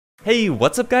Hey,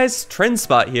 what's up guys?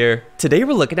 Trendspot here. Today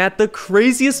we're looking at the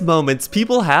craziest moments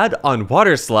people had on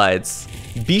water slides.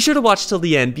 Be sure to watch till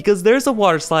the end because there's a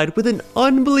water slide with an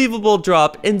unbelievable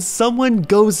drop and someone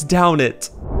goes down it.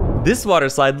 This water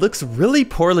slide looks really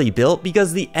poorly built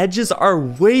because the edges are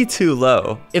way too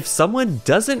low. If someone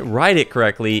doesn't ride it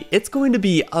correctly, it's going to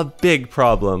be a big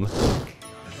problem.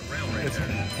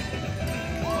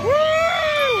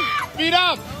 Feet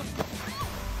up!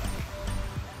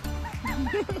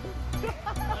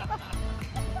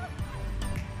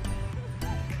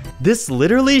 This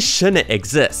literally shouldn't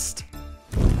exist.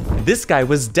 This guy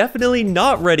was definitely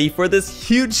not ready for this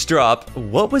huge drop.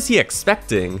 What was he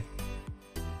expecting?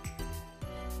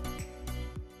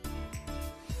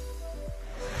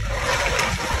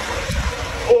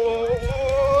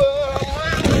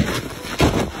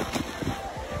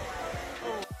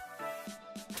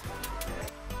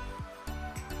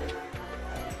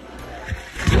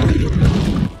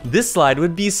 This slide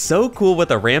would be so cool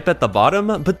with a ramp at the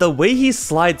bottom, but the way he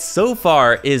slides so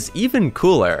far is even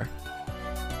cooler.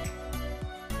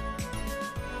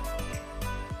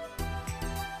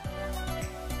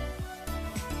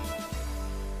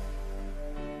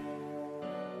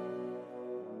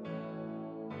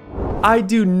 I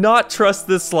do not trust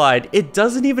this slide. It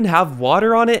doesn't even have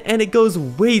water on it and it goes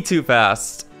way too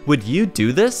fast. Would you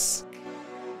do this?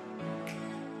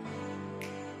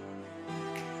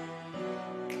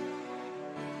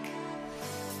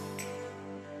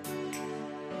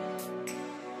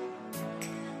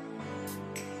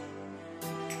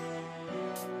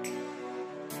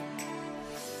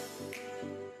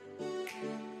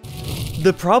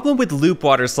 The problem with loop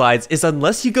water slides is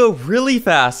unless you go really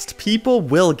fast, people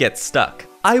will get stuck.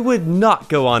 I would not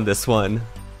go on this one.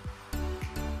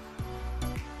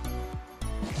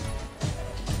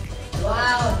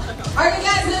 Wow. Are you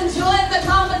guys enjoying the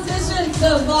competition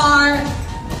so far?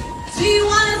 Do you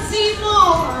want to see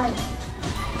more?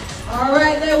 All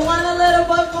right, they want a little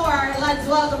bit more. Let's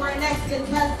welcome our next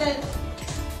contestant.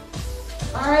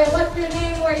 All right, what's your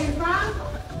name? Where are you from?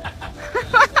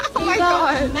 Oh my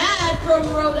god. Mad from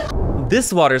Rhode.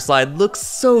 This water slide looks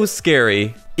so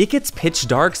scary. It gets pitch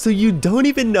dark so you don't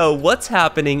even know what's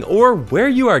happening or where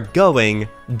you are going.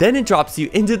 Then it drops you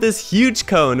into this huge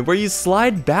cone where you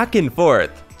slide back and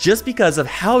forth. Just because of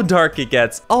how dark it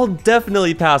gets, I'll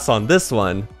definitely pass on this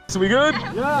one. So we good?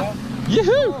 Yeah.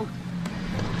 Yoo-hoo!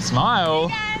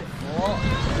 Smile.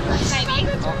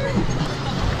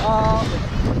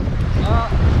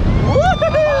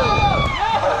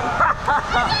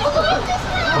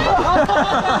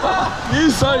 You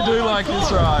so do like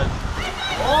this ride.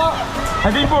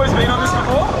 Have you boys been on this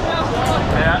before?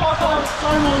 Yeah.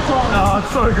 Oh,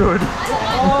 it's so good.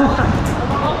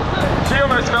 She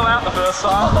almost fell out the first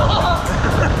time.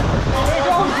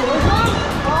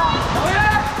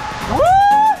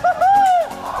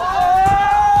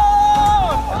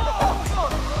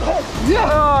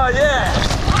 Oh, yeah.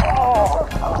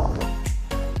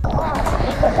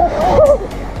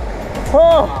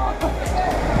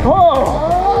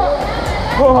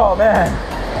 Oh man.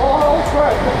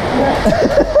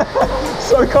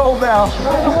 So cold now.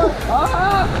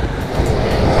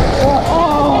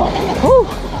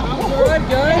 Alright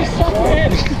guys.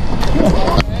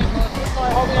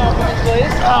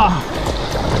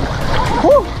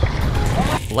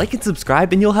 Like and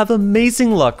subscribe and you'll have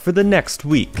amazing luck for the next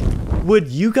week. Would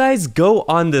you guys go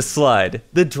on this slide?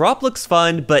 The drop looks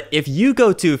fun, but if you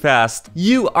go too fast,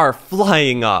 you are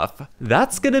flying off.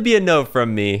 That's gonna be a no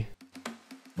from me.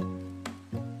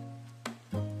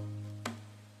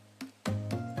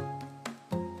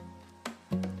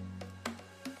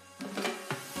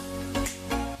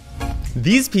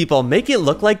 These people make it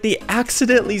look like they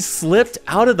accidentally slipped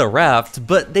out of the raft,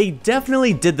 but they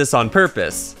definitely did this on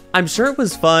purpose. I'm sure it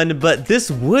was fun, but this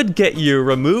would get you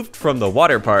removed from the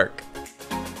water park.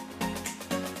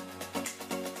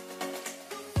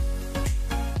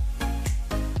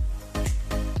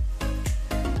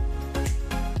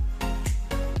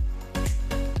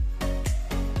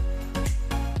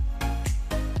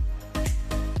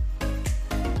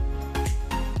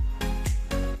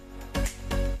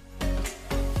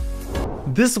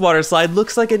 This water slide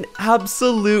looks like an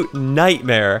absolute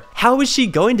nightmare. How is she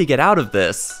going to get out of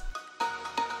this?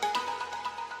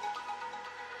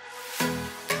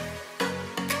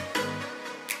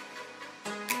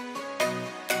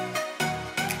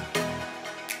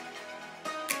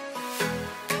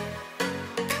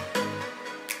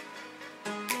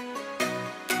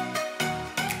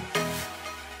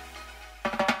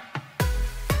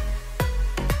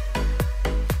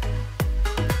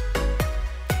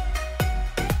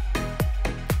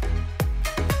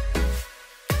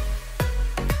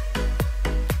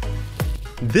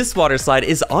 This water slide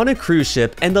is on a cruise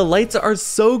ship and the lights are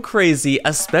so crazy,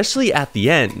 especially at the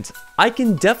end. I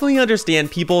can definitely understand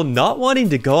people not wanting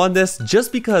to go on this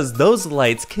just because those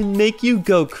lights can make you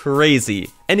go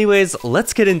crazy. Anyways,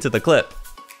 let's get into the clip.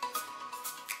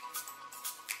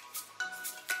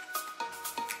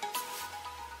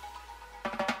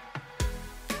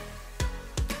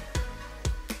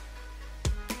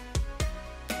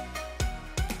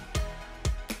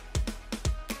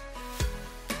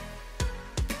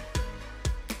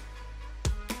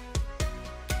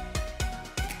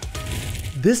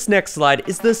 This next slide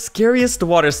is the scariest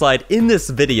water slide in this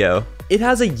video. It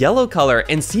has a yellow color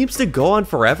and seems to go on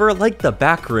forever like the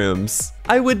back rooms.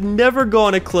 I would never go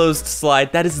on a closed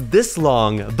slide that is this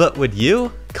long, but would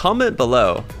you? Comment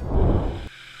below.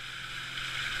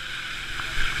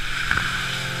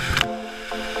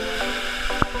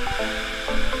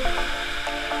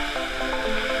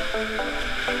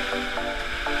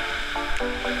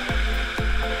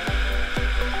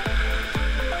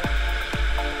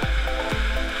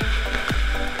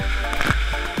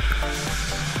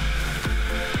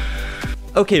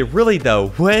 Okay, really though,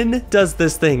 when does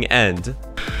this thing end?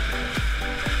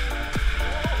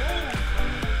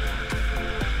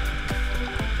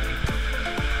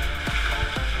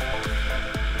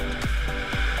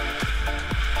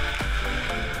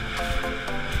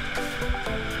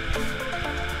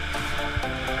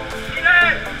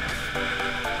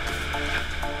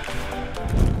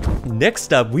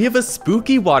 Next up, we have a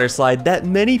spooky water slide that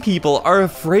many people are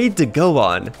afraid to go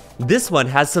on. This one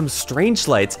has some strange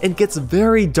lights and gets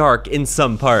very dark in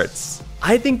some parts.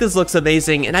 I think this looks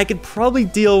amazing and I could probably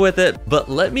deal with it,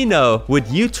 but let me know, would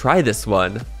you try this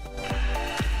one?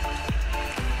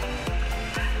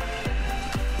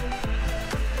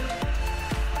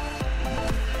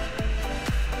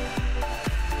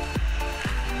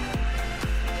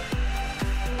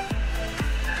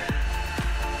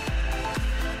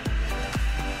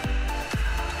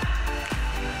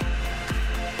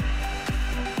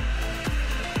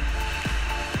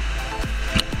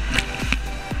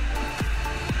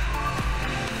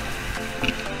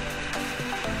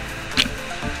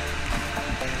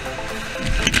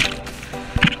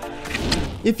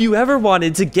 If you ever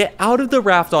wanted to get out of the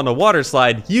raft on a water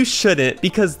slide, you shouldn't,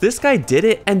 because this guy did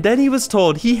it and then he was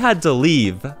told he had to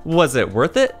leave. Was it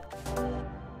worth it?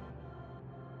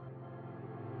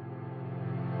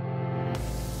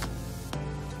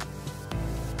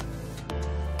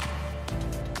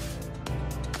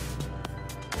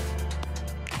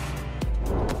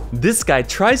 This guy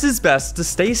tries his best to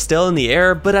stay still in the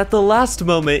air, but at the last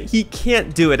moment, he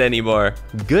can't do it anymore.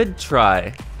 Good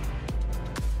try.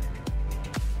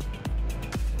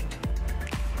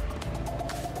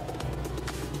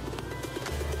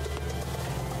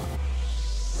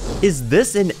 Is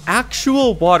this an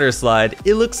actual water slide?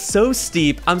 It looks so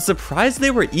steep, I'm surprised they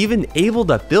were even able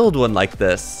to build one like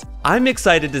this. I'm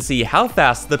excited to see how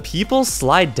fast the people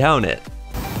slide down it.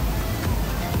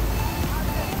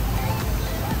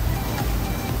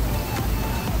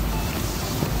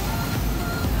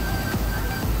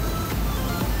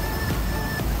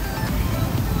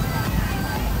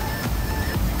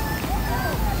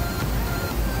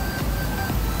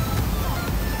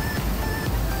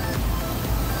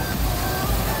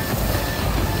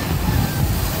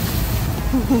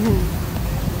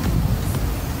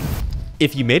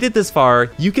 If you made it this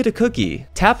far, you get a cookie.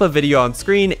 Tap a video on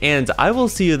screen and I will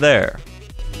see you there.